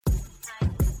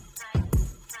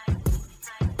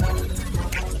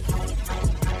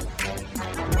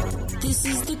This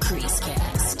is the Crease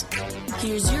Cast.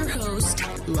 Here's your host,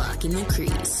 Lock in the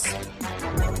Crease.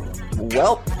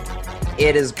 Well,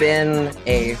 it has been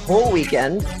a whole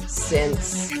weekend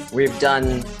since we've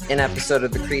done an episode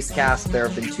of the Crease Cast. There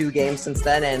have been 2 games since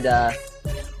then, and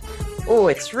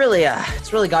it's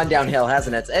really gone downhill,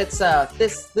 hasn't it? It's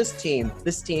this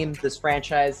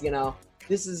franchise. You know,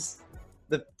 this is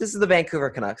the Vancouver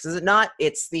Canucks, is it not?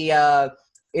 It's the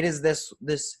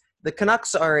the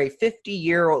Canucks are a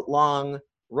 50-year-long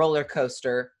roller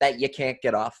coaster that you can't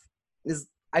get off. Is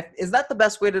that the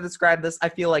best way to describe this? I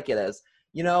feel like it is.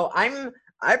 You know, I've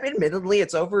admittedly,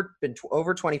 it's been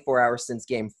over 24 hours since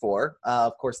Game 4.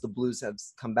 Of course, the Blues have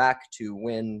come back to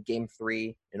win Game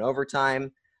 3 in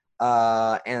overtime,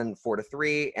 and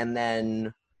 4-3, and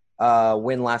then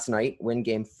win last night, win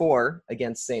Game 4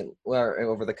 against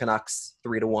over the Canucks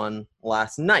 3-1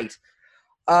 last night.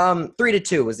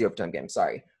 3-2 was the overtime game.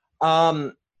 Sorry.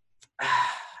 And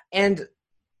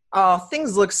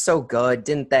things look so good,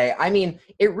 didn't they? I mean,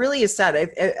 it really is sad.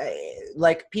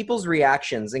 Like people's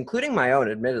reactions, including my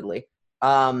own, admittedly,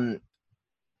 going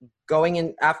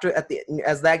in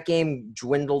as that game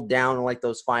dwindled down, like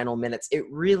those final minutes, it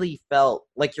really felt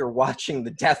like you're watching the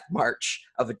death march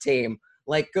of a team.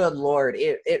 Like, good Lord,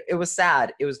 it was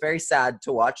sad. It was very sad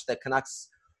to watch. The Canucks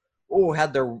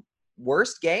had their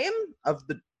worst game of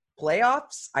the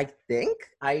playoffs, I think.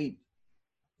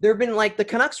 There have been, like, the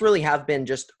Canucks really have been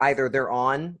just either they're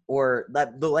on or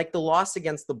the loss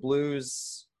against the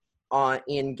Blues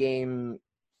in game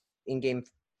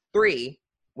 3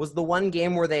 was the one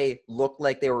game where they looked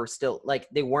like they were still, like,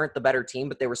 they weren't the better team,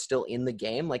 but they were still in the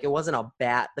game. Like, it wasn't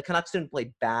the Canucks didn't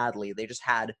play badly. They just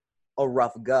had a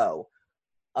rough go.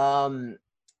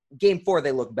 Game 4,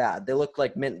 they looked bad. They looked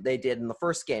like they did in the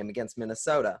first game against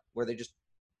Minnesota, where they just,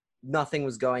 nothing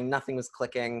was going, nothing was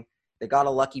clicking. They got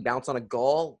a lucky bounce on a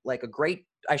goal, like a great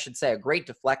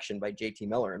deflection by JT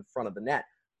Miller in front of the net.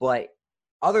 But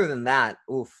other than that,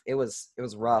 it was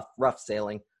rough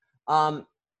sailing. One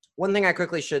thing I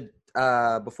quickly should,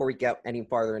 before we get any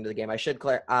farther into the game, I should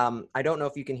clear. I don't know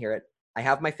if you can hear it. I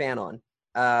have my fan on,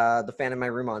 the fan in my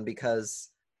room on, because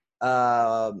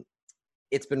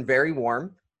it's been very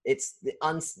warm. It's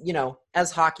as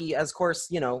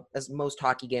most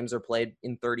hockey games are played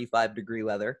in 35-degree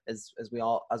weather, as we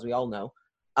all know.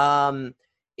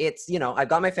 I've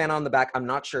got my fan on the back. I'm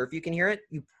not sure if you can hear it.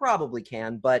 You probably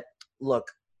can, but look,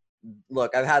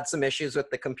 I've had some issues with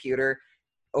the computer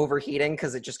overheating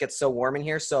because it just gets so warm in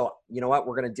here. So you know what?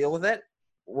 We're gonna deal with it.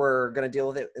 We're gonna deal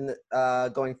with it in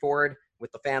the going forward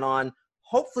with the fan on.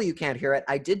 Hopefully you can't hear it.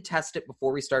 I did test it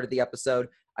before we started the episode.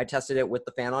 I tested it with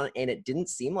the fan on, and it didn't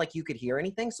seem like you could hear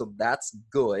anything, so that's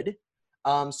good.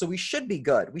 So we should be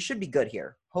good. We should be good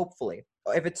here, hopefully.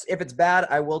 If it's bad,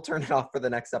 I will turn it off for the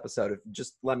next episode.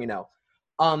 Just let me know.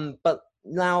 But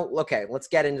now, okay, let's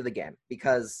get into the game,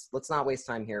 because let's not waste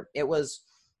time here. It was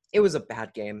a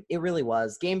bad game. It really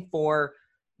was. Game 4,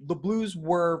 the Blues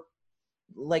were,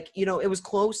 like, it was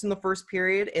close in the first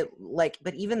period.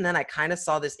 But even then, I kind of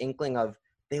saw this inkling of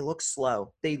they look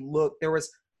slow.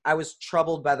 I was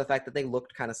troubled by the fact that they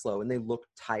looked kind of slow and they looked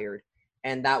tired,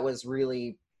 and that was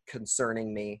really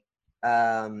concerning me.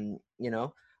 It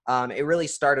really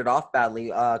started off badly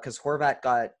because Horvat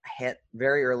got hit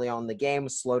very early on in the game,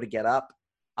 was slow to get up,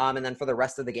 and then for the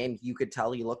rest of the game, you could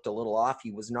tell he looked a little off.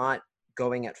 He was not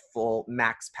going at full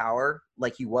max power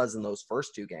like he was in those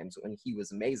first 2 games when he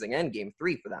was amazing, and Game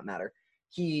 3 for that matter.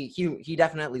 He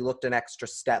definitely looked an extra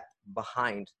step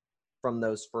behind from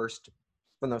those first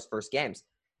games.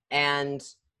 And,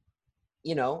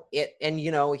 he got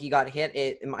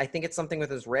hit. I think it's something with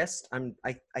his wrist. I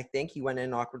think he went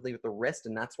in awkwardly with the wrist,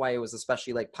 and that's why it was,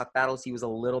 especially like puck battles, he was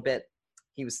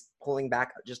pulling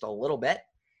back just a little bit.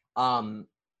 And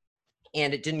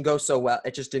it didn't go so well.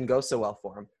 It just didn't go so well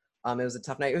for him. It was a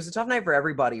tough night. It was a tough night for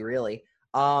everybody, really.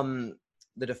 The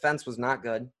defense was not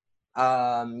good.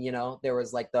 There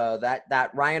was like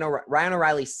that Ryan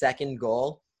O'Reilly's second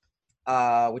goal,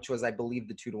 which was, I believe,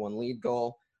 the 2-1 lead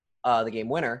goal. The game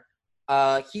winner,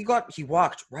 he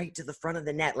walked right to the front of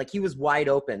the net. Like, he was wide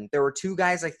open. There were 2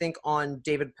 guys, I think, on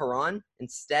David Perron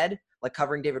instead, like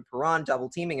covering David Perron, double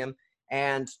teaming him.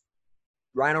 And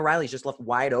Ryan O'Reilly's just left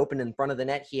wide open in front of the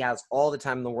net. He has all the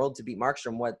time in the world to beat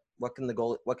Markstrom. What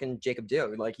can Jacob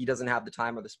do? Like, he doesn't have the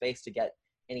time or the space to get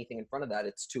anything in front of that.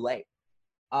 It's too late.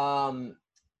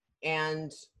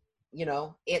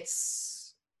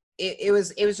 It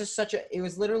was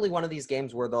literally one of these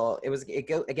games where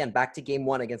again back to Game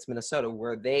 1 against Minnesota,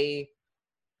 where they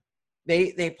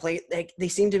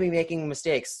seem to be making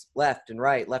mistakes left and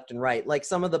right. Like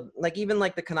some of the, like, even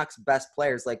like the Canucks' best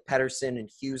players like Pettersson and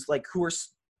Hughes, like, who are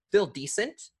still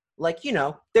decent, like,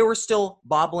 they were still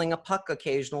bobbling a puck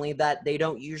occasionally that they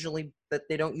don't usually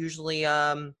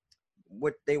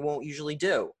what they won't usually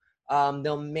do.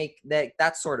 They'll make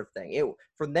that sort of thing.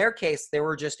 For their case,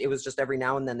 it was just every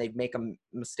now and then they'd make a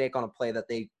mistake on a play that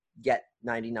they get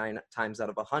 99 times out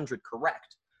of 100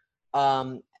 correct.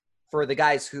 For the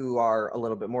guys who are a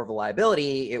little bit more of a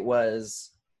liability, it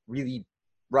was really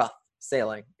rough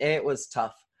sailing. It was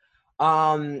tough.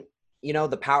 The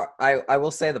power, I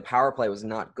will say the power play was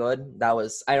not good. I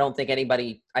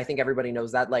think everybody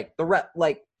knows that. Like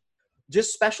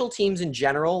just special teams in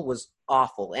general was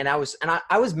awful. And I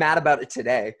was mad about it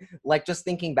today. Like, just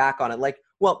thinking back on it, like,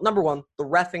 well, number one, the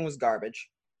reffing was garbage.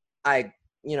 I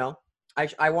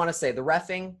want to say the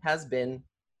reffing has been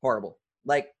horrible.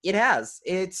 Like, it has.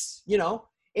 It's,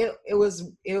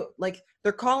 like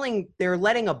they're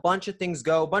letting a bunch of things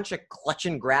go, a bunch of clutch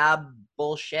and grab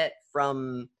bullshit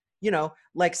from,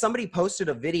 like somebody posted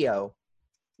a video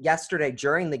yesterday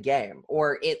during the game,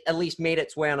 or it at least made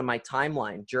its way onto my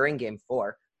timeline during Game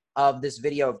 4 of this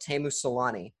video of Teemu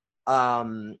Selanne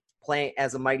playing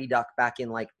as a Mighty Duck back in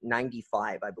like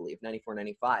 95, I believe, 94,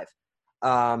 95,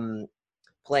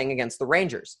 playing against the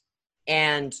Rangers.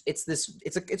 And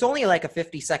it's only like a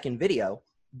 50-second video,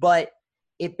 but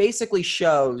it basically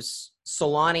shows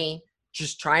Selanne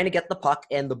just trying to get the puck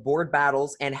and the board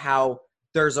battles, and how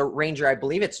there's a Ranger, I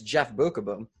believe it's Jeff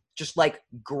Bukaboom, just like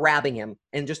grabbing him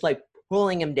and just like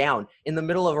pulling him down in the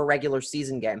middle of a regular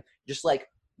season game, just like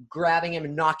grabbing him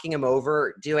and knocking him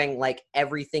over, doing like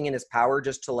everything in his power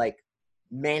just to like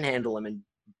manhandle him and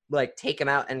like take him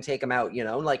out,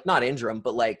 like not injure him,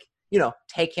 but like,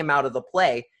 take him out of the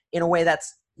play in a way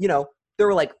that's, there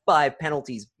were like 5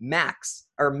 penalties max,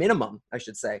 or minimum, I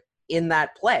should say, in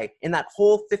that play. In that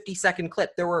whole 50-second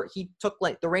clip, the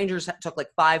Rangers took like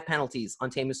 5 penalties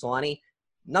on Teemu Selanne.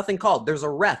 Nothing called. There's a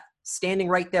ref standing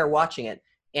right there watching it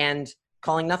and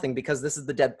calling nothing, because this is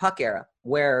the dead puck era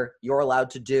where you're allowed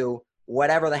to do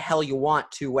whatever the hell you want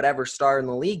to whatever star in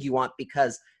the league you want,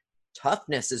 because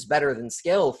toughness is better than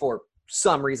skill for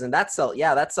some reason. That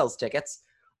sells tickets.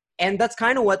 And that's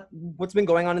kind of what's been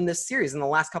going on in this series in the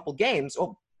last couple games.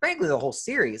 Well, frankly, the whole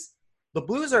series. The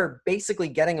Blues are basically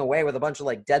getting away with a bunch of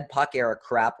like dead puck era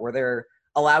crap where they're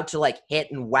allowed to like hit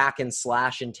and whack and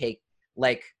slash and take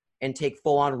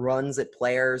full on runs at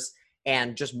players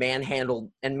and just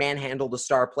manhandle the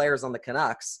star players on the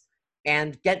Canucks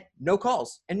and get no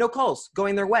calls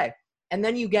going their way. And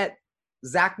then you get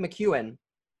Zach McEwen,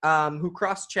 who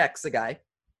cross-checks a guy.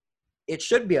 It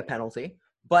should be a penalty,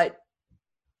 but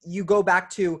you go back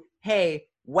to, hey,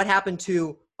 what happened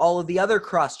to all of the other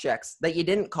cross-checks that you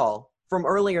didn't call from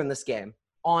earlier in this game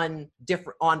on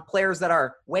players that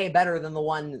are way better than the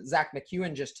one Zach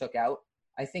McEwen just took out?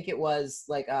 I think it was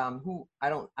like who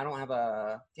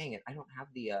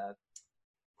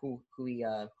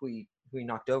he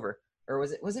knocked over, or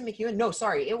was it McEwen? No,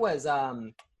 sorry, it was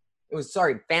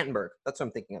Fantenberg. That's what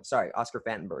I'm thinking of. Sorry, Oscar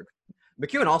Fantenberg.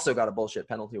 McEwen also got a bullshit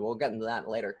penalty. We'll get into that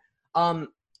later.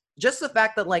 Just the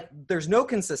fact that like there's no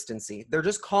consistency. They're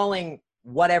just calling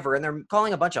whatever, and they're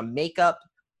calling a bunch of makeup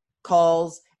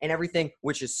calls and everything,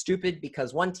 which is stupid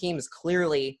because one team is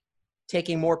clearly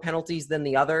taking more penalties than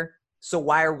the other. So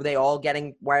why are they all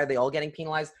getting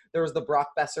penalized? There was the Brock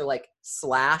Besser like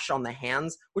slash on the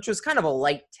hands, which was kind of a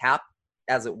light tap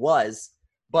as it was,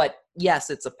 but yes,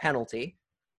 it's a penalty.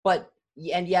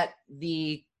 And yet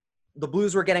the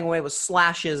Blues were getting away with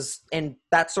slashes and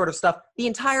that sort of stuff the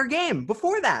entire game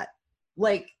before that.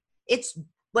 Like, it's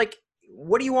like,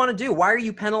 what do you want to do? Why are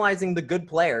you penalizing the good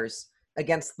players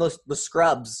against the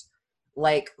scrubs,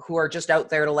 like, who are just out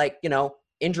there to like,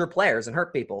 injure players and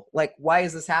hurt people? Like, why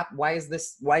is this happen? Why is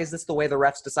this the way the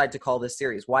refs decide to call this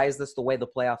series? Why is this the way the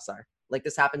playoffs are? Like,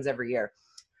 this happens every year.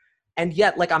 And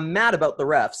yet, like, I'm mad about the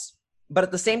refs, but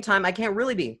at the same time, I can't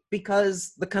really be,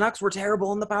 because the Canucks were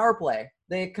terrible in the power play.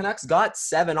 The Canucks got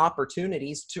 7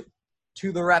 opportunities to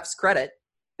the refs' credit.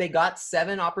 They got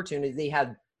 7 opportunities. They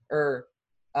had, they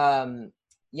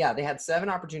had 7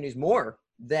 opportunities more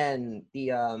than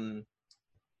the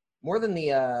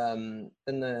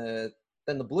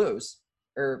Blues,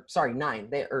 or sorry, 9.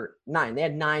 They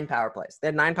had 9 power plays. They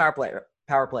had 9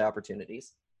 power play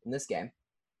opportunities in this game.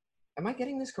 Am I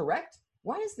getting this correct?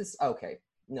 Why is this okay?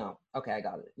 No. Okay, I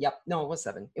got it. Yep. No, it was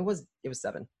 7. It was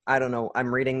 7. I don't know.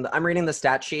 I'm reading the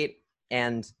stat sheet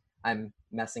and I'm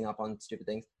messing up on stupid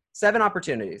things. 7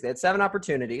 opportunities. They had 7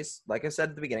 opportunities, like I said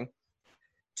at the beginning,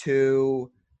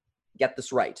 to get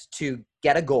this right, to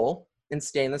get a goal and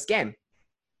stay in this game.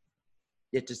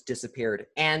 It just disappeared.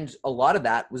 And a lot of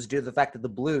that was due to the fact that the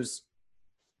Blues,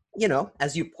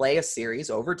 as you play a series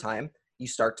over time, you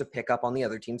start to pick up on the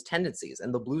other team's tendencies.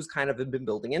 And the Blues kind of have been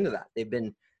building into that. They've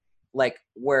been like,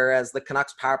 whereas the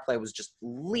Canucks power play was just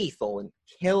lethal and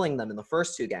killing them in the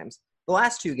first 2 games, the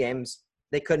last 2 games,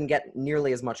 they couldn't get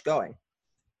nearly as much going.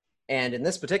 And in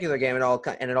this particular game, it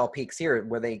all peaks here,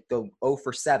 where they go 0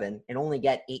 for 7 and only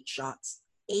get 8 shots.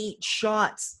 8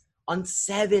 shots on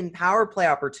 7 power play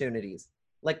opportunities.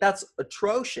 Like, that's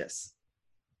atrocious.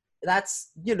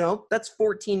 That's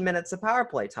 14 minutes of power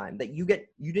play time that you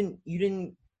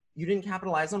didn't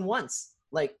capitalize on once.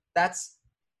 Like, that's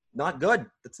not good.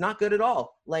 That's not good at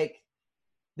all. Like,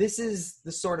 this is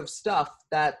the sort of stuff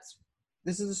that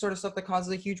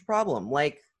causes a huge problem.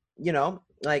 Like,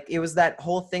 it was that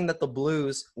whole thing that the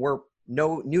Blues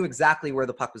knew exactly where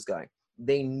the puck was going.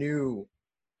 They knew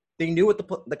what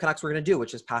the Canucks were going to do,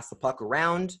 which is pass the puck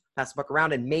around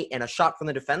and a shot from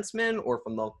the defenseman or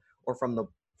from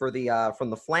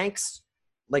the flanks.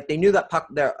 Like, they knew that puck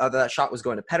there, that shot was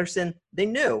going to Pettersson. They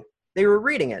knew. They were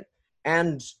reading it.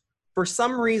 And for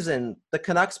some reason, the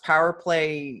Canucks power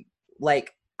play,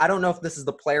 like, I don't know if this is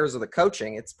the players or the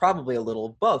coaching. It's probably a little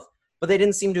of both. But they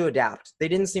didn't seem to adapt. They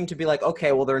didn't seem to be like,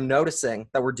 okay, well, they're noticing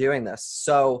that we're doing this,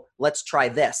 so let's try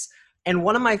this. And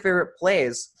one of my favorite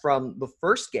plays from the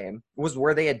first game was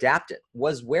where they adapted,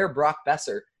 was where Brock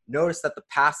Besser noticed that the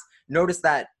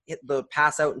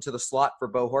pass out into the slot for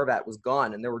Bo Horvat was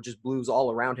gone, and there were just Blues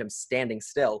all around him standing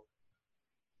still.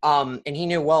 And he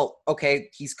knew, well, okay,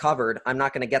 he's covered. I'm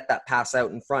not going to get that pass out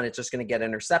in front. It's just going to get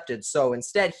intercepted. So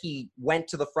instead, he went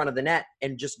to the front of the net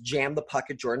and just jammed the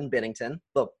puck at Jordan Binnington.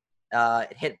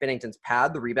 It hit Binnington's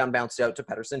pad. The rebound bounced out to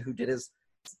Pettersson, who did his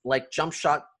jump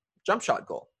shot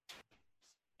goal.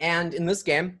 And in this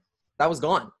game, that was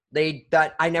gone.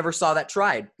 I never saw that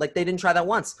tried. Like, they didn't try that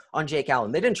once on Jake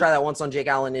Allen. They didn't try that once on Jake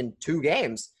Allen in 2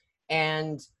 games.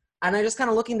 And I just kind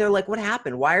of looking there like, what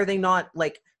happened? Why are they not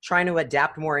like trying to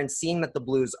adapt more and seeing that the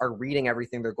Blues are reading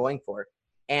everything they're going for?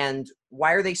 And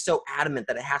why are they so adamant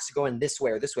that it has to go in this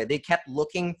way or this way? They kept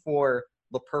looking for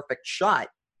the perfect shot.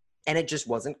 And it just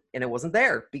wasn't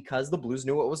there because the Blues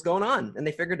knew what was going on and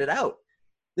they figured it out.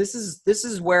 This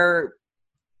is where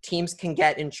teams can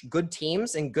get in, good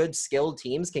teams and good skilled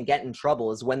teams can get in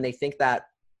trouble, is when they think that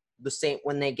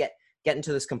when they get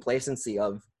into this complacency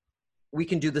of, we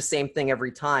can do the same thing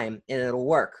every time and it'll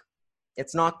work.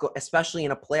 It's not, especially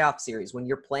in a playoff series when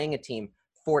you're playing a team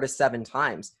 4 to 7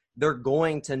 times, they're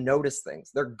going to notice things.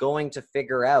 They're going to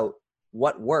figure out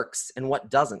what works and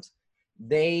what doesn't.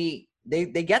 They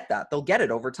get that. They'll get it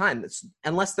over time.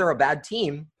 Unless they're a bad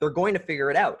team, they're going to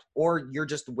figure it out. Or you're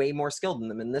just way more skilled than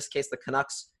them. In this case, the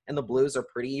Canucks and the Blues are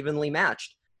pretty evenly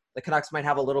matched. The Canucks might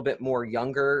have a little bit more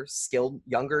younger,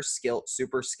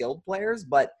 super skilled players,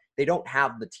 but they don't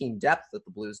have the team depth that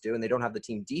the Blues do, and they don't have the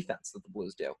team defense that the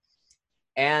Blues do.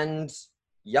 And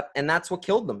that's what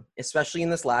killed them, especially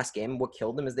in this last game. What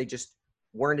killed them is they just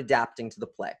weren't adapting to the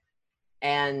play.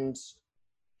 And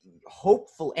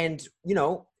hopeful, and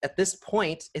at this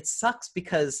point it sucks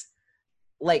because,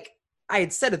 like I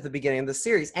had said at the beginning of the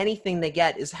series, anything they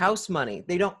get is house money.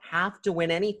 They don't have to win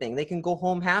anything. They can go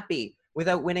home happy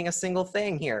without winning a single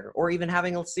thing here or even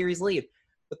having a series lead.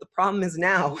 But the problem is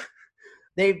now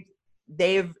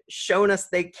they've shown us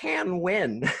they can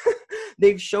win.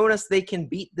 They've shown us they can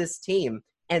beat this team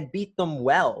and beat them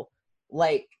well.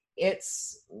 Like,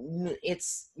 it's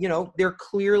they're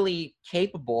clearly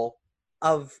capable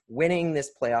of winning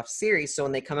this playoff series. So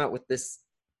when they come out with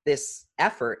this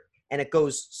effort and it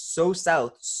goes so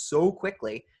south so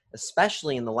quickly,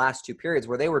 especially in the last 2 periods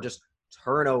where they were just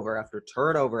turnover after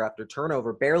turnover after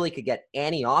turnover, barely could get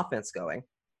any offense going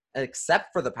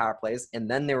except for the power plays, and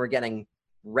then they were getting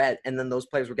red, and then those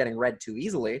players were getting red too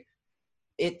easily.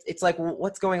 It's like,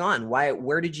 what's going on?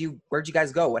 Where'd you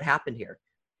guys go? What happened here?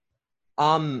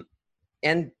 And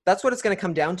that's what it's going to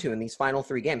come down to in these final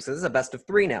 3 games. So this is a best of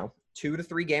 3 now. 2 to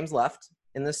 3 games left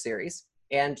in this series.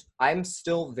 And I'm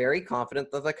still very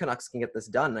confident that the Canucks can get this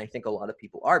done. And I think a lot of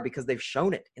people are, because they've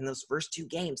shown it in those first 2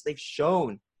 games. They've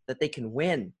shown that they can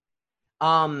win.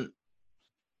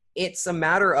 It's a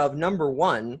matter of, number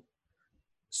one,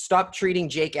 stop treating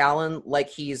Jake Allen like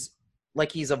he's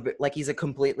a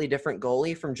completely different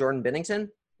goalie from Jordan Binnington.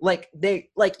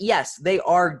 Yes, they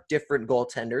are different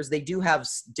goaltenders. They do have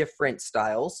different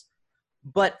styles.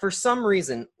 But for some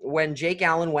reason, when Jake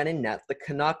Allen went in net, the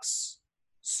Canucks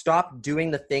stopped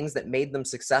doing the things that made them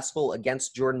successful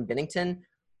against Jordan Binnington,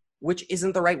 which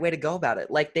isn't the right way to go about it.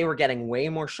 Like, they were getting way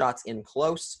more shots in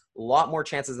close, a lot more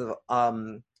chances of,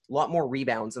 a lot more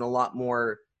rebounds, and a lot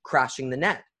more crashing the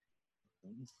net.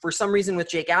 For some reason with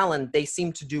Jake Allen, they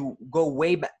seem to go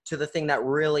way back to the thing that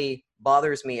really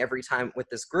bothers me every time with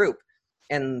this group.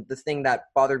 And the thing that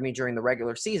bothered me during the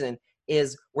regular season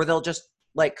is where they'll just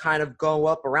like kind of go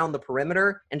up around the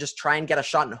perimeter and just try and get a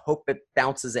shot and hope it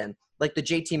bounces in. Like the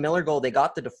JT Miller goal, they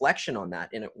got the deflection on that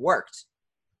and it worked.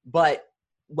 But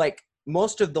like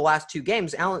most of the last 2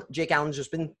 games, Jake Allen's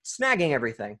just been snagging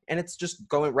everything and it's just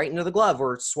going right into the glove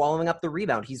or swallowing up the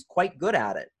rebound. He's quite good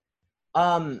at it.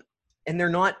 And they're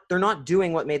not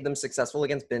doing what made them successful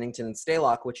against Binnington and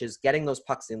Stalock, which is getting those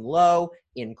pucks in low,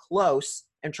 in close,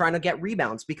 and trying to get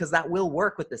rebounds, because that will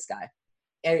work with this guy.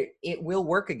 It will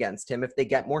work against him if they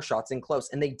get more shots in close.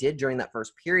 And they did during that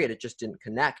first period. It just didn't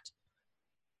connect.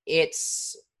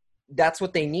 That's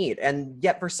what they need. And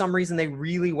yet for some reason they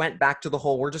really went back to the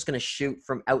whole, we're just going to shoot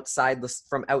from outside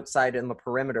in the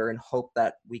perimeter and hope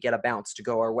that we get a bounce to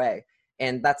go our way.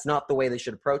 And that's not the way they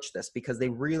should approach this, because they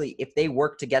really, if they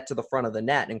work to get to the front of the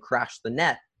net and crash the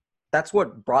net, that's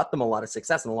what brought them a lot of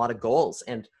success and a lot of goals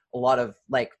and a lot of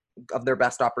of their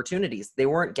best opportunities. They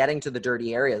weren't getting to the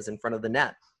dirty areas in front of the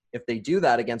net. If they do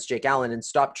that against Jake Allen and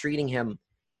stop treating him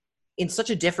in such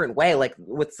a different way, like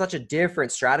with such a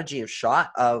different strategy of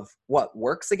shot of what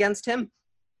works against him,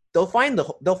 they'll find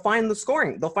the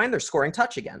scoring. They'll find their scoring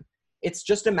touch again. It's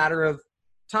just a matter of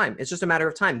time.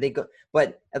 They go,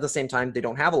 but at the same time, they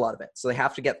don't have a lot of it. So they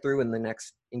have to get through in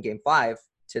game 5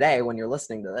 today, when you're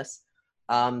listening to this,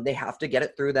 they have to get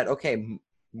it through that. Okay,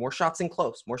 more shots in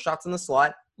close, more shots in the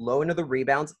slot, low into the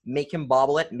rebounds, make him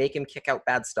bobble it, make him kick out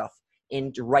bad stuff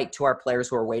right to our players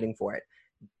who are waiting for it.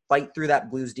 Fight through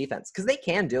that Blues defense, because they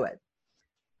can do it.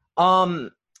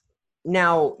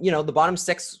 Now, the bottom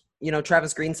 6,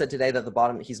 Travis Green said today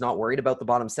that he's not worried about the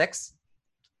bottom 6.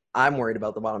 I'm worried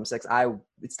about the bottom 6.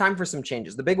 It's time for some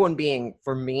changes. The big one being,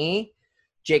 for me,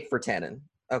 Jake Virtanen.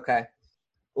 Okay.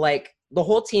 Like, the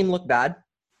whole team looked bad.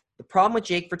 The problem with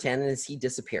Jake Virtanen is he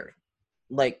disappeared.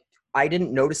 Like, I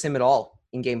didn't notice him at all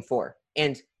in game 4.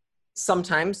 And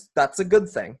sometimes that's a good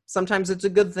thing. Sometimes it's a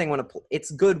good thing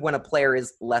it's good when a player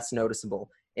is less noticeable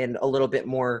and a little bit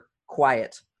more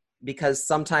quiet, because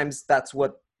sometimes that's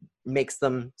what makes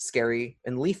them scary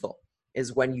and lethal,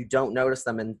 is when you don't notice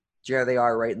them and there they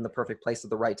are right in the perfect place at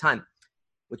the right time.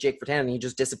 With Jake Virtanen, he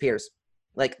just disappears.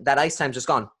 Like, that ice time's just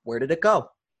gone. Where did it go?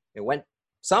 It went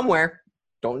somewhere.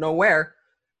 Don't know where.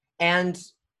 And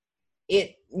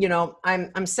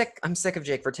I'm sick of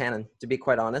Jake Virtanen, to be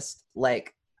quite honest.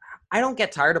 Like, I don't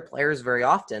get tired of players very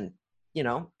often.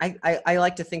 I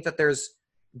like to think that there's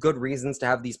good reasons to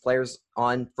have these players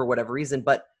on for whatever reason,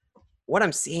 but what I'm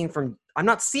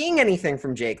not seeing anything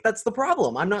from Jake. That's the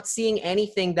problem. I'm not seeing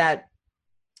anything that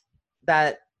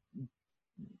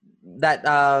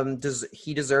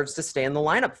he deserves to stay in the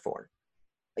lineup for.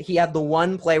 He had the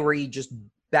one play where he just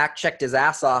back-checked his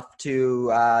ass off to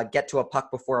get to a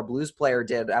puck before a Blues player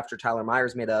did after Tyler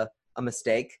Myers made a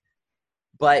mistake.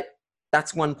 But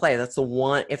that's one play.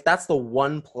 If that's the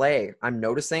one play I'm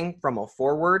noticing from a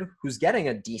forward who's getting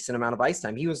a decent amount of ice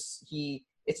time,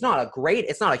 it's not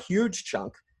a huge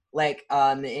chunk. Like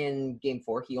in game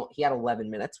 4, he had 11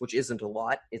 minutes, which isn't a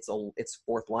lot. It's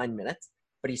 4th line minutes,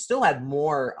 but he still had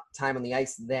more time on the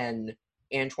ice than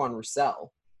Antoine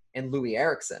Roussel and Louis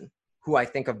Eriksson, who I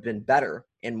think have been better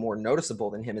and more noticeable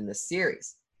than him in this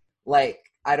series. Like,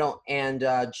 is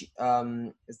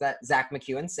that Zach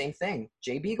McEwen? Same thing.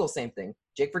 Jay Beagle, same thing.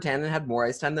 Jake Virtanen had more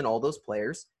ice time than all those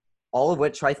players, all of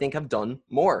which I think have done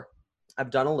more.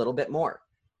 I've done a little bit more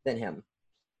than him.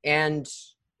 And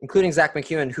including Zach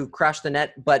McEwen, who crashed the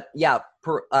net. But yeah,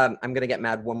 I'm going to get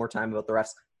mad one more time about the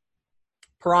refs.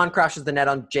 Perron crashes the net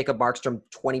on Jacob Markstrom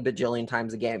 20 bajillion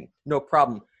times a game. No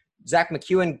problem. Zach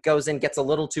McEwen goes in, gets a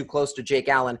little too close to Jake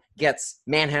Allen, gets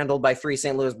manhandled by 3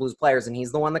 St. Louis Blues players, and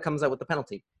he's the one that comes out with the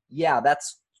penalty. Yeah,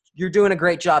 you're doing a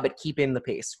great job at keeping the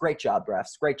pace. Great job,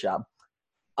 refs. Great job.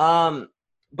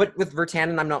 But with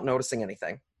Virtanen, I'm not noticing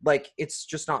anything. Like, it's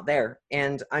just not there.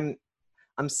 And I'm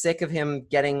sick of him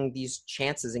getting these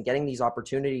chances and getting these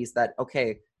opportunities that,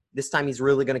 okay, this time he's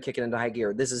really going to kick it into high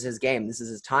gear. This is his game. This is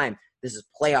his time. This is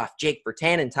playoff Jake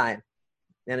Virtanen time.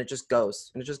 And it just goes.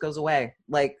 And it just goes away.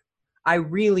 Like, I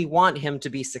really want him to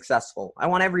be successful. I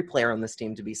want every player on this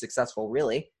team to be successful,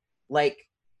 really. Like,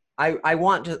 I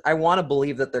want to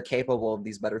believe that they're capable of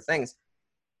these better things.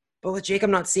 But with Jake,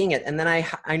 I'm not seeing it. And then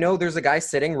I know there's a guy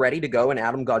sitting ready to go in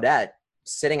Adam Gaudette,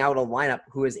 sitting out a lineup,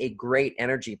 who is a great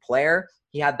energy player.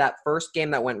 He had that first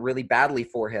game that went really badly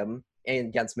for him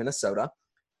against Minnesota.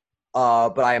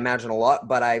 But I imagine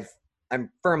I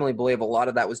firmly believe a lot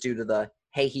of that was due to the,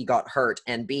 hey, he got hurt,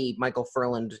 and B, Michael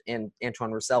Furland and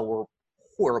Antoine Roussel were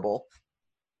horrible.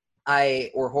 And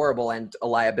a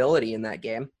liability in that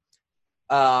game.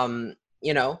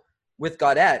 With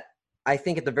Gaudette, I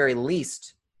think at the very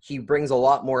least, he brings a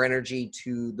lot more energy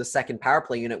to the second power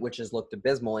play unit, which has looked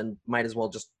abysmal, and might as well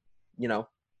just you know,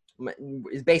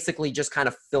 is basically just kind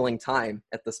of filling time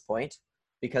at this point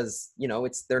because, you know,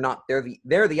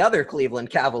 they're the other Cleveland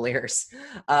Cavaliers.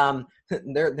 They're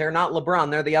not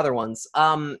LeBron, they're the other ones.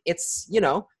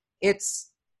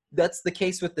 That's the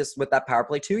case with that power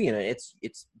play 2 unit.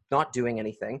 It's not doing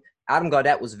anything. Adam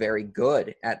Gaudette was very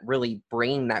good at really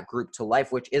bringing that group to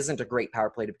life, which isn't a great power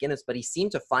play to begin with, but he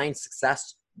seemed to find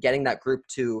success getting that group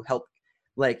to help.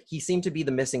 Like, he seemed to be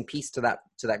the missing piece to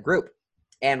that group.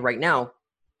 And right now,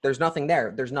 there's nothing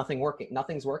there. There's nothing working.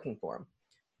 Nothing's working for him.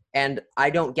 And I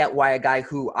don't get why a guy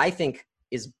who I think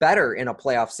is better in a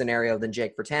playoff scenario than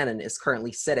Jake Virtanen is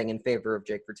currently sitting in favor of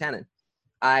Jake Virtanen.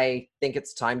 I think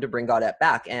it's time to bring Gaudette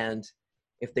back. And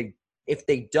if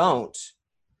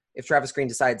Travis Green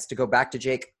decides to go back to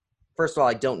Jake, first of all,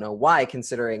 I don't know why,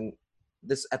 considering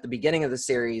this at the beginning of the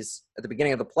series, at the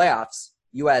beginning of the playoffs,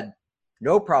 you had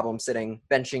no problem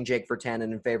benching Jake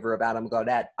Virtanen in favor of Adam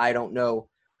Gaudette. I don't know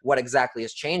what exactly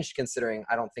has changed, considering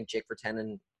I don't think Jake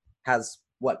Virtanen has,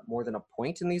 more than a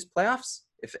point in these playoffs,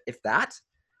 if that.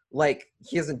 Like,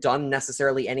 he hasn't done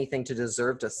necessarily anything to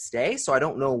deserve to stay, so I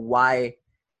don't know why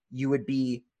you would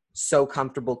be so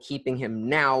comfortable keeping him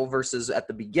now versus at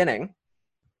the beginning.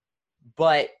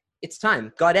 But it's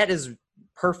time. Gaudette is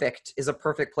a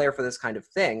perfect player for this kind of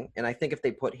thing, and I think if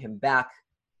they put him back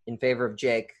in favor of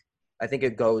Jake, I think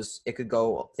things could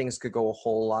go a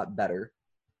whole lot better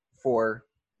for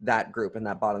that group and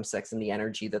that bottom six and the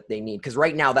energy that they need. Because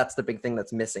right now, that's the big thing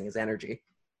that's missing is energy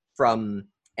from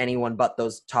anyone but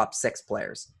those top 6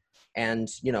 players. And,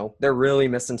 you know, they're really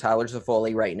missing Tyler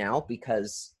Toffoli right now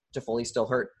because Toffoli's still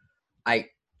hurt.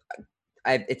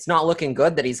 It's not looking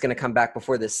good that he's going to come back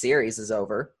before this series is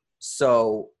over.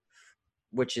 So,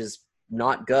 which is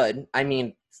not good. I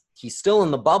mean, he's still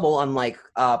in the bubble, unlike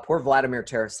poor Vladimir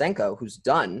Tarasenko, who's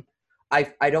done.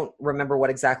 I don't remember what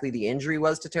exactly the injury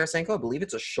was to Tarasenko. I believe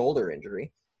it's a shoulder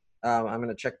injury. I'm going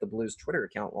to check the Blues Twitter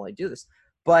account while I do this.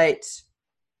 But,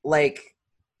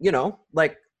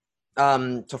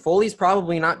 Toffoli's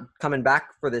probably not coming back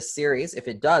for this series. If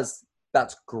it does,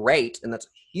 that's great, and that's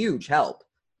a huge help.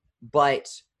 But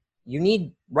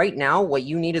right now, what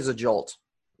you need is a jolt.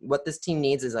 What this team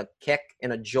needs is a kick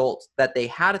and a jolt that they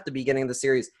had at the beginning of the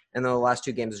series, and then the last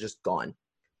 2 games is just gone.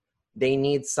 They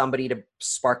need somebody to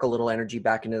spark a little energy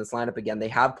back into this lineup again. They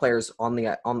have players in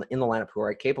the lineup who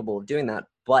are capable of doing that,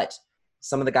 but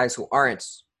some of the guys who aren't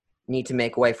need to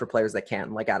make way for players that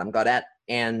can, like Adam Gaudette.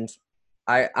 And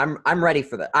I'm ready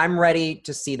for that. I'm ready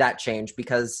to see that change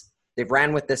because they've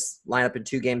ran with this lineup in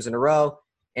 2 games in a row,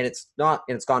 and it's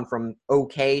gone from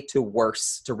okay to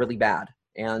worse to really bad.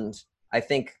 And I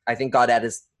think Gaudette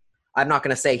is. I'm not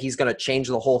going to say he's going to change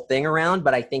the whole thing around,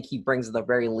 but I think he brings at the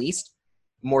very least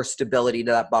more stability to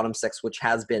that bottom 6, which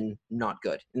has been not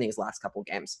good in these last couple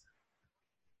games.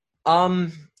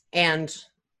 And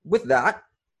with that,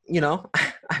 you know,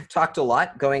 I've talked a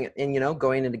lot going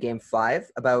into Game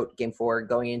 5 about Game 4,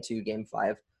 going into Game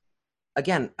 5.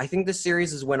 Again, I think this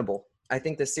series is winnable. I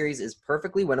think this series is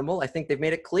perfectly winnable. I think they've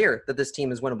made it clear that this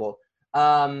team is winnable.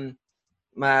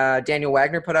 Daniel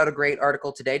Wagner put out a great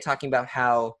article today talking about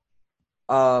how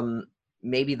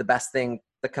maybe the best thing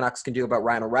the Canucks can do about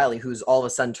Ryan O'Reilly, who's all of a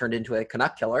sudden turned into a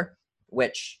Canuck killer,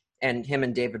 and him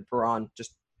and David Perron,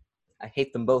 I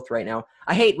hate them both right now.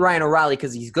 I hate Ryan O'Reilly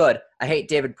because he's good. I hate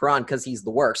David Perron because he's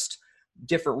the worst.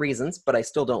 Different reasons, but I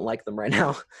still don't like them right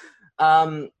now.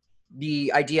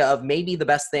 The idea of maybe the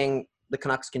best thing the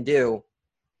Canucks can do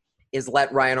is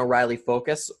let Ryan O'Reilly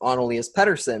focus on Elias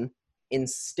Pettersson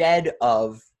instead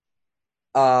of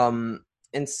trying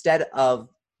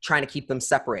to keep them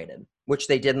separated, which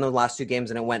they did in the last 2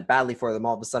 games, and it went badly for them.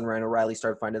 All of a sudden, Ryan O'Reilly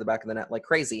started finding the back of the net like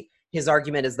crazy. His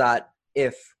argument is that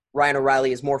if Ryan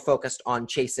O'Reilly is more focused on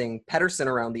chasing Pettersson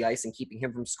around the ice and keeping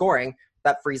him from scoring,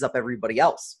 that frees up everybody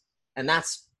else. And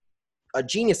that's a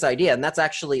genius idea, and that's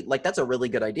actually, that's a really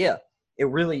good idea.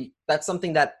 That's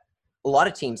something that a lot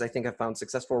of teams, I think, have found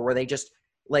successful, where they just,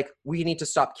 we need to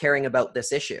stop caring about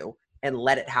this issue and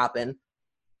let it happen,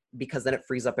 because then it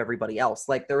frees up everybody else.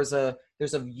 There's a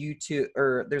YouTube,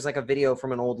 or there's a video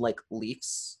from an old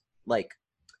Leafs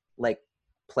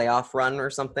playoff run or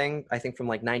something, I think from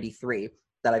 93,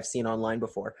 that I've seen online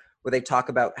before, where they talk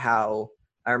about how,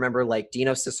 I remember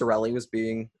Dino Ciccarelli was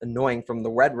being annoying from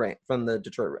the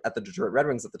Detroit Red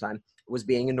Wings at the time, was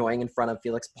being annoying in front of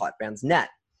Felix Potvin's net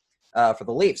for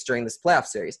the Leafs during this playoff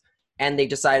series. And they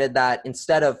decided that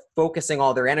instead of focusing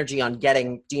all their energy on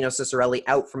getting Dino Ciccarelli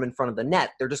out from in front of the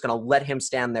net, they're just going to let him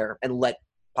stand there and let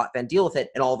Potvin deal with it.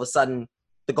 And all of a sudden,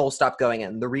 the goal stopped going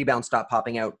in. The rebound stopped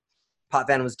popping out.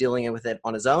 Potvin was dealing with it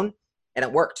on his own, and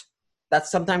it worked. That's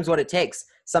sometimes what it takes.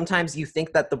 Sometimes you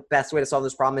think that the best way to solve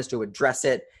this problem is to address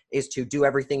it, is to do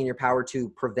everything in your power to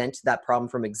prevent that problem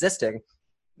from existing.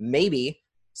 Maybe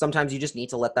sometimes you just need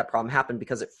to let that problem happen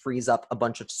because it frees up a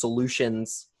bunch of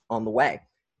solutions on the way.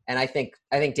 And I think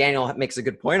Daniel makes a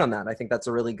good point on that. I think that's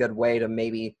a really good way to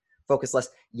maybe focus less.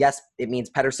 Yes, it means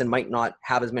Pettersson might not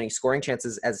have as many scoring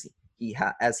chances as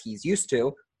he's used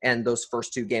to, and those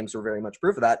first 2 games were very much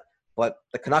proof of that. But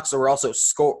the Canucks were also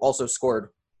scored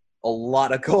a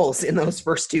lot of goals in those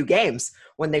first 2 games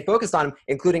when they focused on him,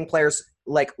 including players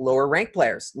like lower ranked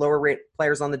players,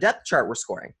 players on the depth chart were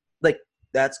scoring. Like,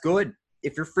 that's good.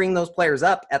 If you're freeing those players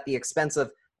up at the expense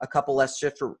of a couple less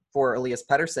shifts for Elias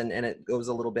Pettersson, and it's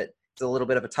a little bit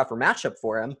of a tougher matchup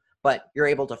for him, but you're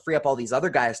able to free up all these other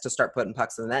guys to start putting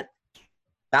pucks in the net.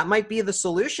 That might be the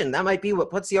solution. That might be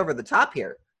what puts you over the top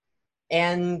here.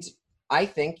 And I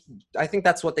think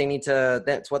that's what they need to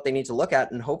look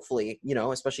at, and hopefully,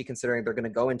 especially considering they're going to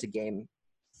go into game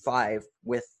 5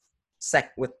 with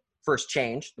first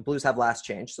change. The Blues have last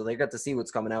change, so they got to see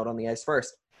what's coming out on the ice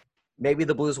first. Maybe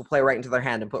the Blues will play right into their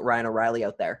hand and put Ryan O'Reilly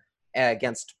out there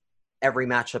against every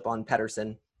matchup on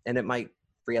Pettersson, and it might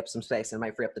free up some space and it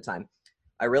might free up the time.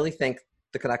 I really think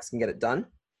the Canucks can get it done.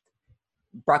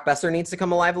 Brock Besser needs to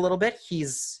come alive a little bit.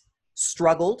 He's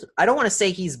struggled. I don't want to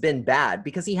say he's been bad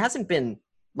because he hasn't been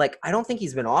I don't think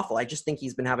he's been awful. I just think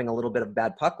he's been having a little bit of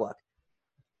bad puck luck.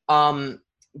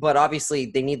 But obviously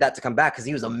they need that to come back because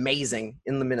he was amazing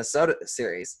in the Minnesota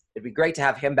series. It'd be great to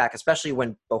have him back, especially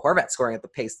when Bo Horvat's scoring at the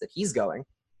pace that he's going.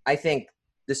 I think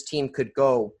this team could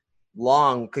go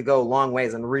long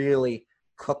ways and really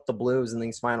cook the Blues in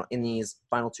these final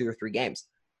 2 or 3 games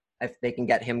if they can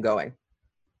get him going.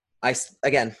 I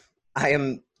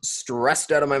am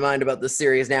stressed out of my mind about this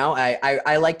series now.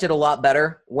 I liked it a lot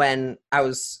better when we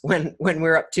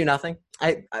were up 2-0.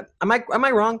 Am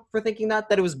I wrong for thinking that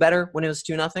it was better when it was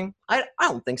 2-0? I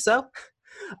don't think so.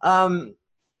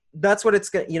 That's what it's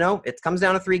gonna, it comes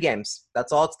down to 3 games.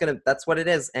 That's what it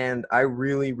is. And I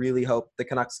really, really hope the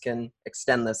Canucks can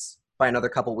extend this by another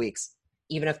couple weeks,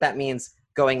 even if that means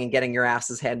going and getting your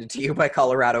asses handed to you by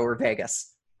Colorado or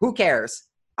Vegas. Who cares?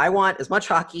 I want as much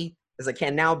hockey as I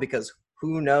can now because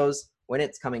who knows when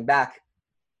it's coming back.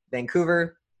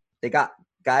 Vancouver, they got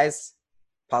guys,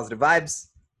 positive vibes.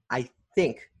 I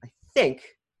think they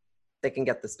can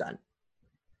get this done.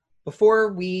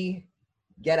 Before we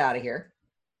get out of here,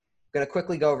 I'm going to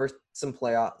quickly go over some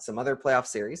other playoff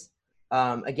series.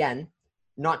 Again,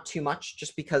 not too much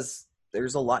just because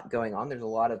there's a lot going on. There's a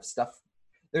lot of stuff.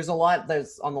 There's a lot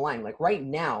that's on the line. Like right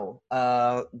now,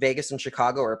 Vegas and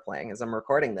Chicago are playing. As I'm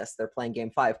recording this, they're playing Game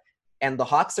 5. And the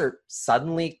Hawks are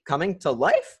suddenly coming to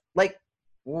life. Like,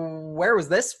 where was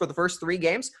this for the first 3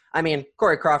 games? I mean,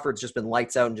 Corey Crawford's just been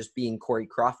lights out and just being Corey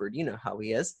Crawford. You know how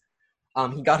he is.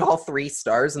 He got all 3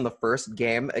 stars in the first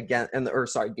game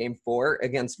Game 4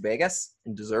 against Vegas,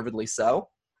 and deservedly so.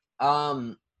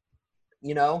 I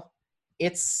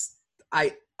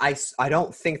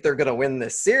don't think they're going to win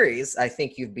this series. I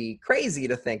think you'd be crazy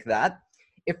to think that.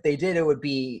 If they did, it would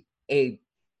be an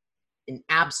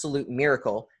absolute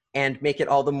miracle and make it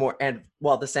all the more, and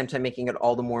while at the same time making it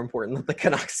all the more important that the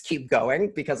Canucks keep going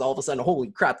because all of a sudden,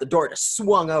 holy crap, the door just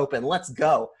swung open. Let's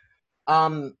go.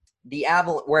 The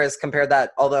Avalanche, whereas compared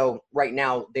that, although right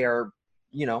now they are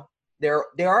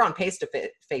on pace to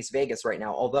face Vegas right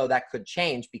now, although that could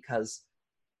change because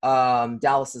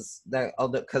Dallas is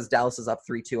up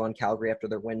 3-2 on Calgary after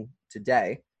their win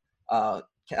today.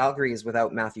 Calgary is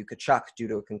without Matthew Tkachuk due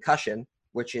to a concussion,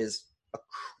 which is a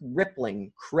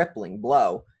crippling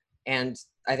blow. And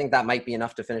I think that might be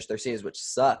enough to finish their series, which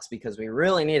sucks because we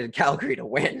really needed Calgary to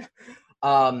win.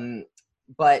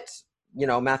 But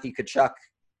Matthew Tkachuk,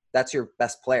 that's your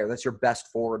best player. That's your best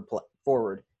forward.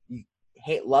 You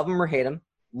love him or hate him.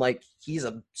 Like, he's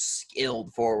a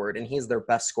skilled forward and he's their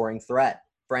best scoring threat,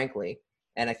 frankly.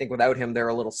 And I think without him, they're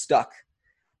a little stuck.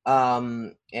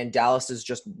 And Dallas is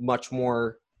just much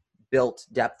more built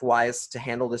depth-wise to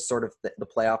handle this sort of the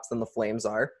playoffs than the Flames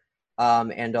are.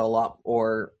 And a lot,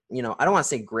 or, I don't want to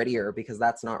say grittier because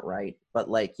that's not right, but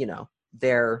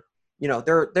they're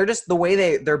just the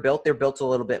way they're built a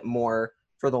little bit more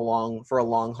for a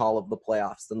long haul of the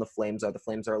playoffs than the Flames are. The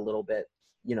Flames are a little bit,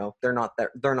 they're not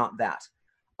that.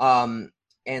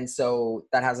 And so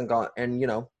that hasn't gone, and,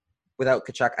 without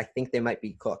Tkachuk, I think they might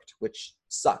be cooked, which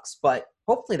sucks, but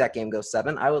hopefully that game goes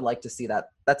 7. I would like to see that.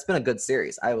 That's been a good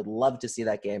series. I would love to see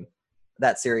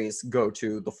that series go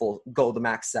the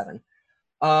max 7.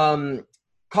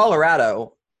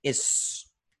 Colorado is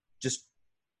just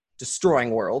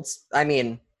destroying worlds. I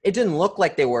mean, it didn't look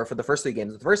like they were for the first 3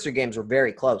 games. The first 3 games were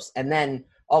very close. And then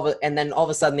and then all of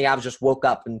a sudden the Avs just woke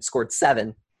up and scored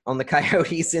 7 on the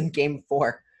Coyotes in Game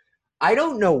 4. I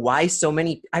don't know why so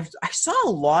many. I saw a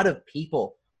lot of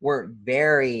people were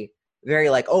very, very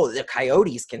like, oh, the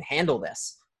Coyotes can handle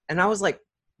this, and I was like,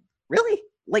 really?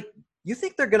 Like, you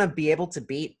think they're gonna be able to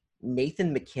beat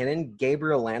Nathan McKinnon,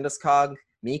 Gabriel Landeskog,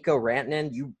 Mikko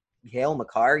Rantanen, Hale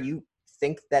Makar? You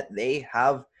think that they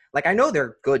have, like, I know they're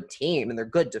a good team and they're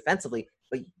good defensively,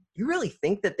 but you really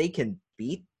think that they can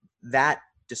beat that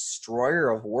destroyer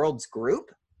of worlds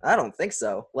group? I don't think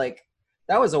so. Like,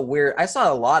 that was a weird. I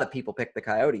saw a lot of people pick the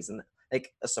Coyotes, and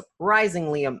like a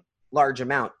surprisingly large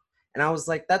amount. And I was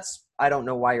like, I don't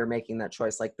know why you're making that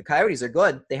choice. Like, the Coyotes are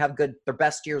good. They have good, their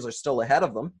best years are still ahead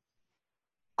of them.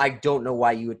 I don't know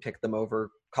why you would pick them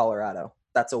over Colorado.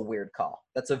 That's a weird call.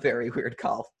 That's a very weird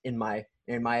call in my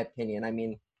opinion. I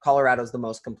mean, Colorado's the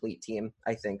most complete team,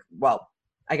 I think. Well,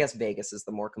 I guess Vegas is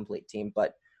the more complete team,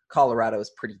 but Colorado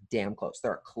is pretty damn close.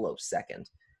 They're a close second.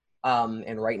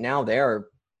 And right now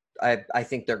I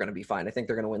think they're going to be fine. I think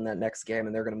they're going to win that next game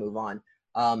and they're going to move on.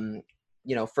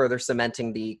 Further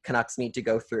cementing the Canucks need to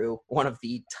go through one of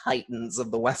the titans of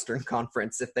the Western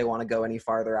Conference if they want to go any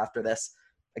farther after this.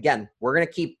 Again, we're going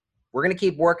to keep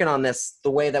working on this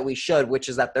the way that we should, which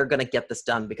is that they're going to get this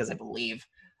done because I believe.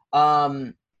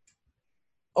 Over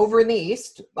in the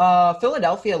East,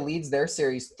 Philadelphia leads their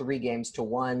series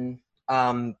 3-1.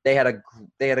 They had a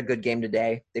good game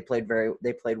today. They played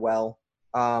well.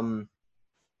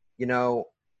 This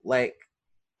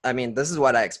is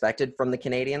what I expected from the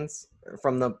Canadians,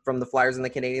 from the Flyers and the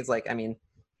Canadians.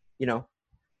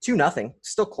 2-0,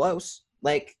 still close.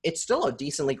 Like, it's still a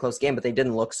decently close game, but they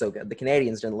didn't look so good. The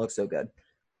Canadians didn't look so good.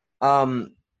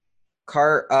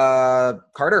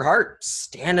 Carter Hart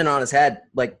standing on his head.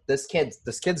 Like, this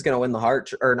kid's gonna win the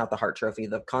Hart, or not the Hart Trophy,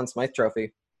 the Conn Smythe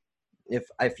Trophy.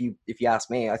 If you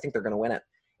ask me, I think they're gonna win it.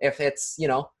 If it's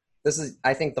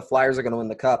I think the Flyers are gonna win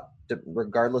the Cup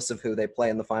regardless of who they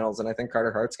play in the finals, and I think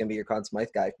Carter Hart's gonna be your Conn Smythe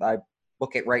guy. I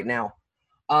book it right now.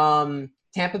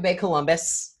 Tampa Bay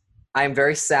Columbus. I am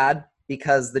very sad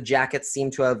because the Jackets seem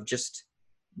to have just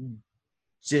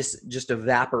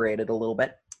evaporated a little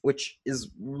bit, which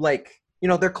is like,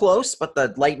 they're close, but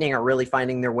the Lightning are really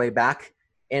finding their way back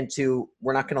into,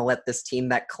 we're not going to let this team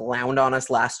that clowned on us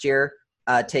last year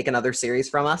take another series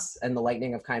from us, and the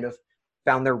Lightning have kind of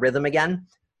found their rhythm again.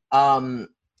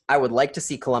 I would like to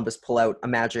see Columbus pull out a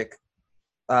magic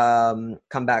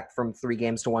comeback from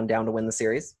 3-1 down to win the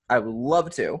series. I would love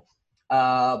to.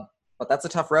 But that's a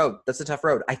tough road.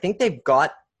 I think they've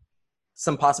got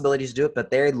some possibilities to do it,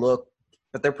 but they're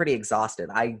pretty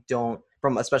exhausted.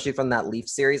 Especially from that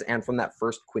Leafs series and from that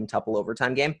first quintuple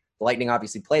overtime game. The Lightning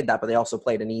obviously played that, but they also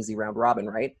played an easy round robin,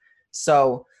 right?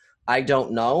 So I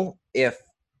don't know if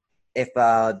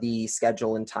the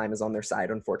schedule and time is on their side,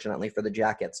 unfortunately, for the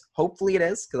Jackets. Hopefully it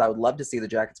is, because I would love to see the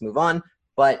Jackets move on,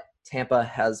 but Tampa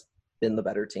has been the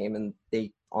better team, and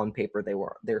on paper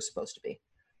they're supposed to be.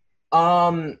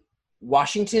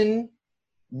 Washington,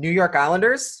 New York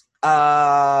Islanders.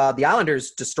 The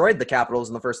Islanders destroyed the Capitals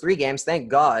in the first 3 games. Thank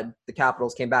God the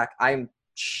Capitals came back. I'm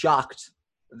shocked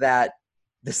that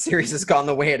the series has gone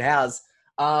the way it has.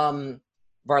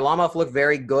 Varlamov looked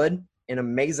very good and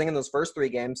amazing in those first 3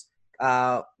 games.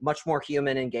 Much more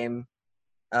human in game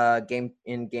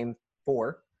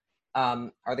 4.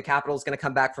 Are the Capitals going to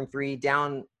come back from 3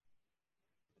 down?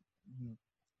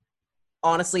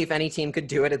 Honestly, if any team could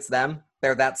do it, it's them.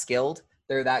 They're that skilled.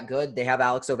 They're that good. They have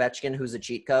Alex Ovechkin, who's a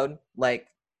cheat code. Like,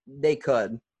 they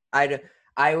could.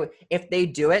 If they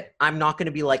do it, I'm not going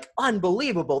to be like,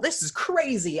 unbelievable. This is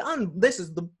crazy. This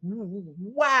is the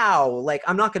wow. Like,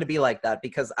 I'm not going to be like that,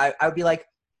 because I would be like,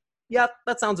 yeah,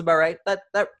 that sounds about right. That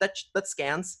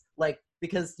scans. Like,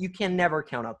 because you can never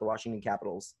count out the Washington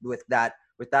Capitals with that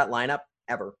lineup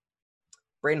ever.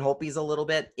 Braden Holtby's a little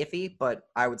bit iffy, but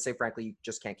I would say, frankly, you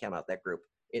just can't count out that group.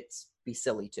 It's be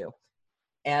silly too.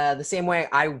 The same way,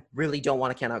 I really don't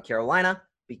want to count out Carolina,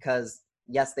 because,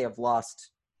 yes, they have lost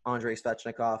Andrei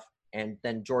Svechnikov, and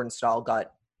then Jordan Staal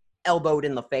got elbowed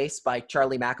in the face by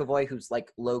Charlie McAvoy, who's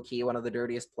like low-key one of the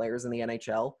dirtiest players in the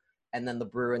NHL, and then the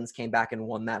Bruins came back and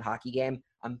won that hockey game.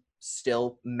 I'm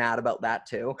still mad about that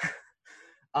too.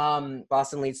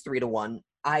 Boston leads 3-1.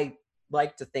 I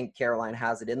like to think Carolina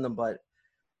has it in them, but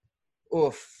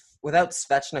without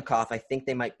Svechnikov, I think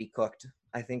they might be cooked.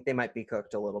 I think they might be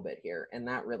cooked a little bit here, and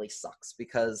that really sucks,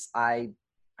 because I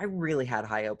really had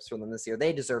high hopes for them this year.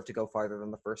 They deserve to go farther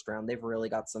than the first round. They've really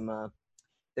got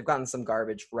they've gotten some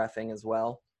garbage reffing as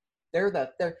well.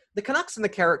 The Canucks and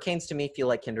the Canes to me feel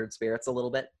like kindred spirits a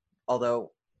little bit,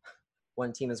 although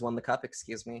one team has won the cup,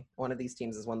 excuse me. One of these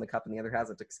teams has won the cup and the other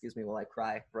hasn't, excuse me, while I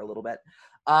cry for a little bit.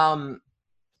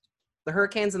 the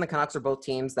Hurricanes and the Canucks are both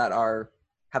teams that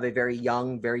have a very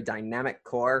young, very dynamic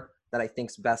core that I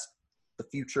think's best. The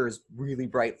future is really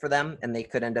bright for them, and they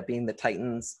could end up being the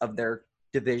Titans of their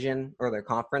division or their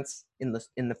conference in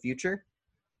the future.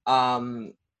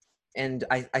 And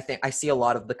I think I see a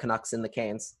lot of the Canucks in the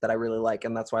Canes that I really like,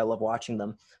 and that's why I love watching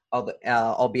them.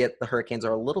 Albeit the Hurricanes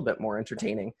are a little bit more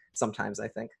entertaining sometimes, I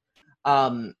think,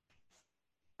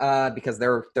 because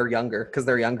they're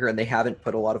younger and they haven't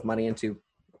put a lot of money into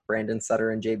Brandon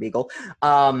Sutter and Jay Beagle.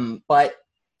 But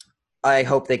I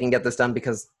hope they can get this done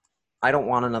because I don't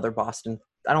want the Boston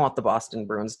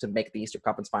Bruins to make the Eastern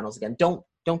Conference Finals again. Don't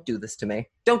do this to me.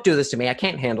 Don't do this to me. I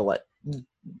can't handle it.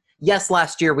 Yes,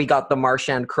 last year we got the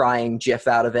Marchand crying gif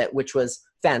out of it, which was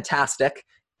fantastic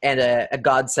and a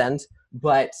godsend,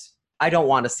 but I don't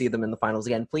want to see them in the finals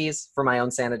again. Please, for my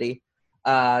own sanity,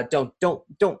 don't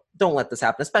let this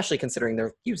happen, especially considering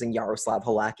they're using Yaroslav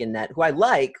Halak in net, who I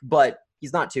like, but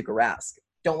he's not Tuukka Rask.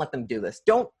 Don't let them do this.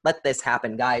 Don't let this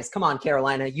happen, guys. Come on,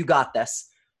 Carolina. You got this.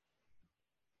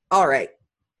 All right.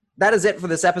 That is it for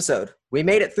this episode. We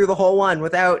made it through the whole one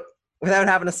without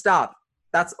having to stop.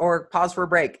 Or pause for a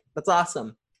break. That's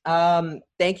awesome.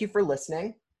 Thank you for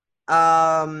listening.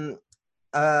 What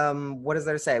is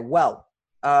there to say? Well,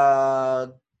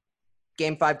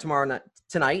 Game 5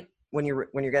 tonight, when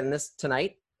you're getting this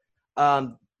tonight.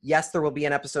 Yes, there will be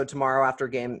an episode tomorrow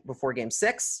before Game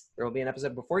 6. There will be an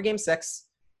episode before Game 6.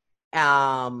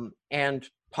 And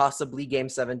possibly Game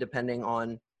 7, depending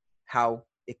on how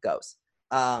it goes.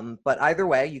 But either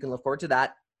way, you can look forward to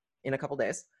that in a couple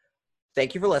days.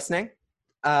 Thank you for listening.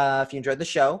 If you enjoyed the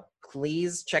show,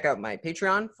 please check out my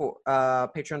Patreon for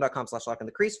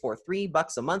patreon.com/LockinTheCrease for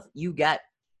 $3 a month. You get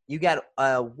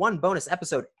one bonus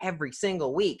episode every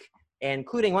single week,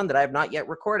 including one that I have not yet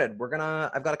recorded.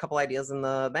 I've got a couple ideas in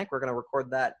the bank. We're gonna record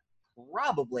that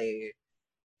probably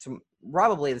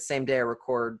the same day I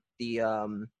record the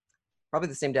other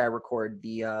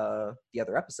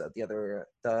episode,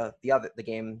 the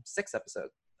Game 6 episode.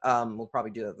 We'll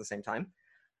probably do it at the same time.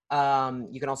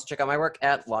 You can also check out my work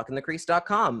at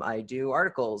LockinTheCrease.com. I do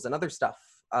articles and other stuff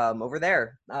over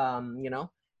there,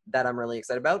 that I'm really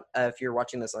excited about. If you're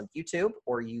watching this on YouTube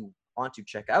or you want to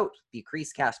check out the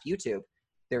CreaseCast YouTube,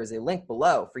 there is a link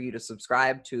below for you to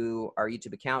subscribe to our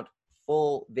YouTube account.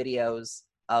 Full videos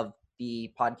of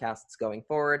the podcasts going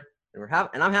forward,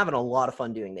 and I'm having a lot of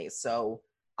fun doing these. So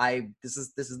this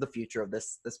is the future of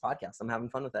this podcast. I'm having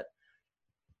fun with it.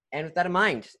 And with that in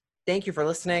mind, thank you for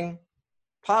listening.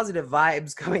 Positive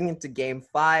vibes going into Game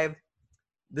 5.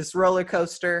 This roller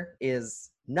coaster is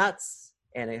nuts,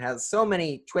 and it has so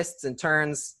many twists and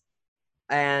turns.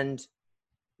 And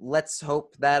let's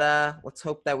hope that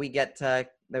we get to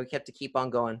keep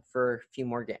on going for a few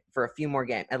more games,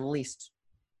 at least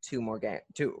 2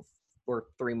 or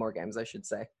 3 more games, I should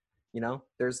say.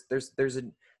 There's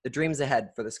the dreams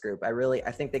ahead for this group. I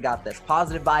think they got this.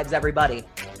 Positive vibes, everybody.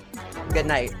 Good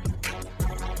night.